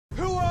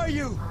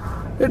you?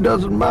 It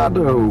doesn't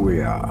matter who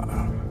we are.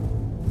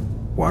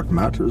 What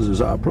matters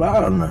is our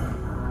plan.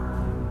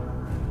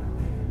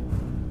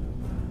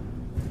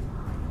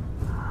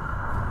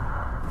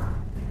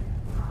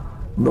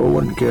 No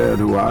one cared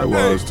who I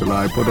was till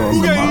I put on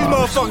Who the gave these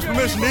mask. motherfuckers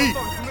permission to eat?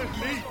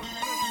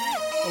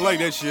 I like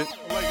that shit.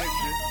 I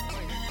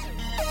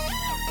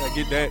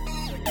get that.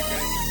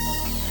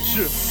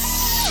 Shit.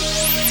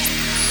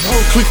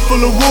 Click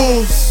full of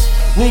wolves,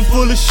 room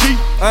full of sheep.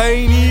 I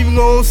ain't even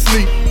gonna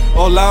sleep.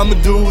 All I'ma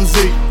do is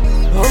eat.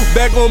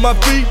 Back on my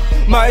feet,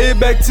 my ear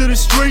back to the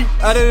street.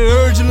 I done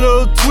heard your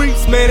little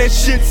tweets, man, that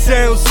shit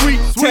sounds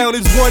sweet. Town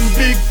is one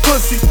big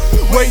pussy,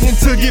 waiting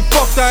to get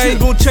fucked. I ain't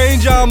gon'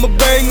 change, I'm a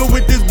banger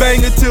with this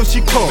banger till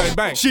she come.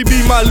 She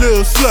be my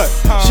little slut,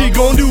 she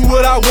gon' do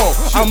what I want.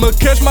 I'ma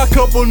catch my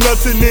couple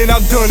nuts and then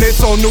I'm done,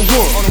 it's on the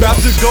one. About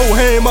to go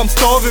ham, I'm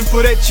starving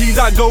for that cheese,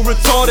 I go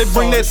retarded.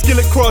 Bring that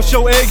skillet across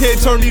your egghead,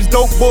 turn these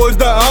dope boys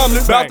to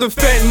omelet. About to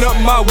fatten up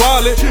my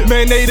wallet,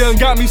 man, they done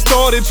got me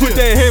started. Put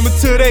that hammer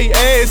to they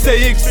ass, say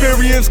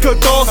experience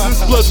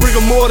catharsis. Plus rigor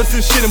mortis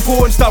and shit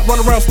important. Stop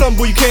running around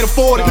stumble, you can't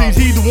afford it. Please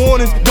heed the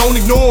warnings, don't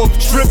ignore them.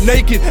 Strip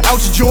naked,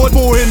 out your joint,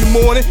 4 in the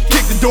morning.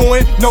 Kick the door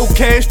in, no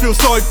cash, feel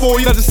sorry for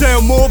you. Doesn't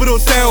sound morbid or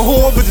sound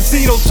horrible, but the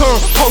scene don't turn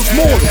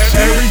post-mortem.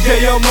 Every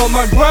day I'm on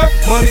my grind,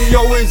 money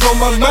always on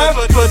my mind.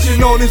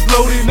 Clutching on this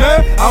loaded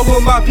nine, I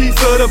want my piece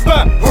of the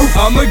pie.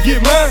 I'ma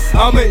get mine,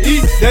 I'ma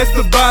eat, that's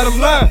the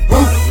bottom line.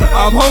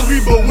 I'm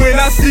hungry, but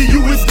when I see you,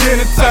 it's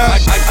dinner time.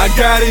 I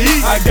gotta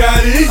eat, I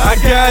gotta eat, I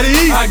gotta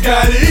eat, I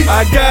gotta eat,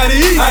 I gotta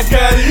eat, I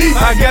gotta eat,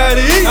 I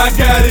gotta eat, I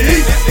gotta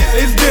eat.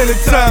 It's dinner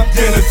time,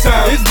 dinner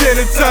time, it's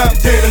dinner time,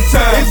 dinner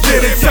time, it's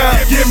dinner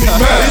time. Give me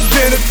mine, it's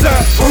dinner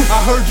time. I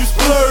heard you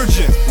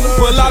splurging,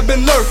 well I've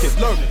been lurking,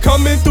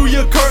 coming through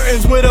your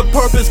curtains with a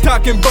purpose,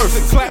 cock and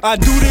bursting. I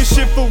do this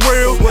shit for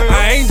real,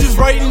 I ain't just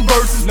writing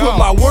verses. Put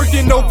my work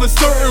in, know for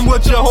certain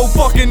what your whole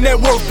fucking net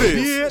worth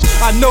is.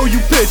 I know you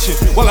pitching,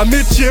 while I'm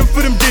itching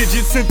for them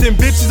digits. Sent them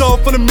bitches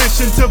off on a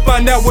mission to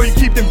find out where you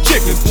keep them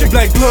chickens.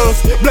 Black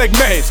gloves, black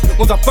mask.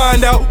 Once I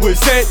find out where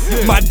it's at,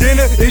 my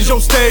dinner is your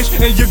stash,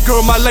 and your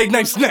girl my late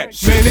night snack.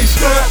 Man, they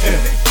stuntin'.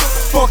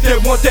 Fuck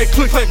that, want that,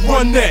 click like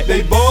run that.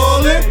 They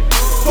ballin'.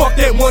 Fuck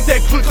that, want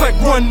that, click like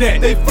run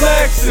that. They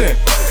flexin'.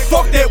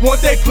 Fuck that,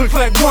 want that, click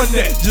like run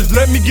that. Just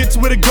let me get to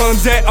where the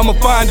gun's at, I'ma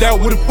find out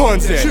where the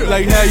fun's at.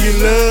 Like how you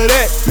love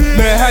that,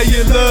 man, how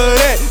you love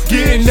that.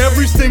 Getting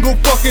every single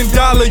fucking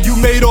dollar you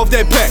made off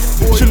that pack.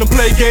 Shouldn't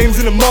play games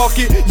in the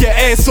market, your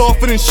ass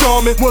softer than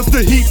Charmin. Once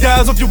the heat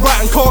dies off your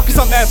rotten carcass,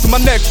 I'm after my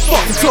next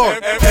fucking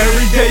target.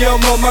 Every day I'm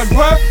on my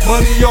grind,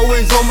 money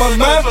always on my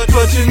mind.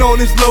 Clutching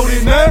on this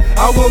loaded nine,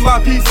 I want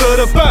my piece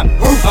of the pie.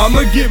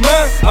 I'ma get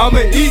mine,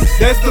 I'ma eat,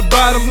 that's the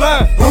bottom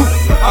line.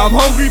 I'm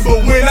hungry,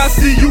 but when I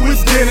see you,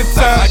 it's dinner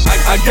time.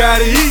 I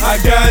gotta eat, I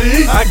gotta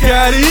eat, I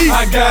gotta eat,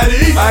 I gotta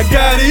eat, I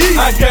gotta eat,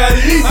 I gotta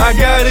eat, I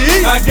gotta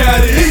eat, I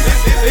gotta eat.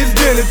 It's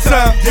dinner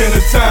time, dinner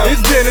time, it's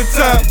dinner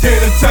time,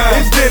 dinner time,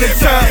 it's dinner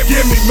time.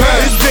 Give me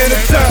mine, it's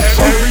dinner time.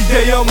 Every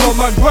day I'm on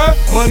my grind,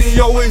 money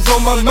always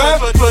on my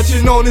mind.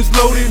 Clutching on this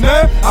loaded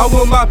nine, I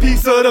want my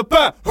piece of the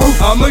pie.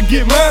 I'ma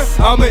get mine,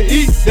 I'ma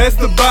eat, that's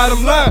the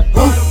bottom line.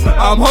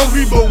 I'm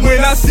hungry, but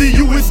when I see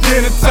you, it's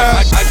dinner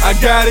time. I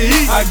gotta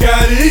eat, I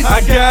gotta eat,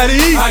 I gotta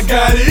eat, I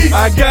gotta eat,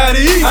 I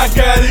gotta eat, I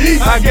gotta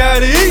eat, I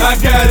gotta eat, I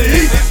gotta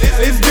eat.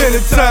 It's dinner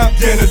time,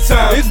 dinner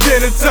time, it's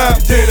dinner time,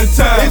 dinner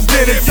time, it's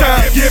dinner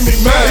time. Give me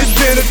mine, it's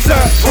dinner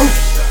time.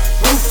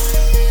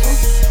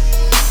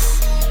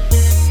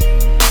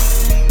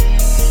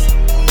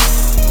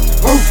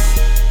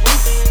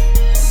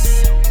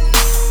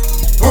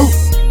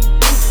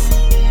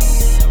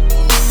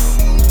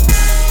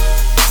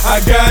 I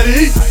gotta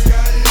eat,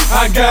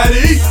 I gotta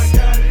eat,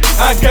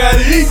 I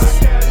gotta eat,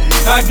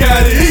 I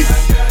gotta eat.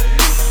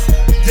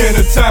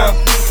 Dinner time,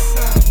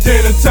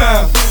 dinner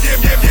time,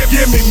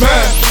 give me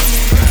mine.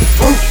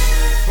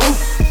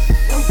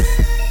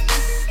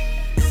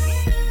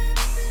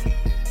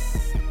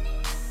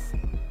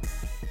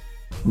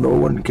 No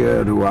one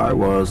cared who I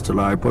was till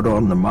I put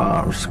on the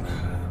mask.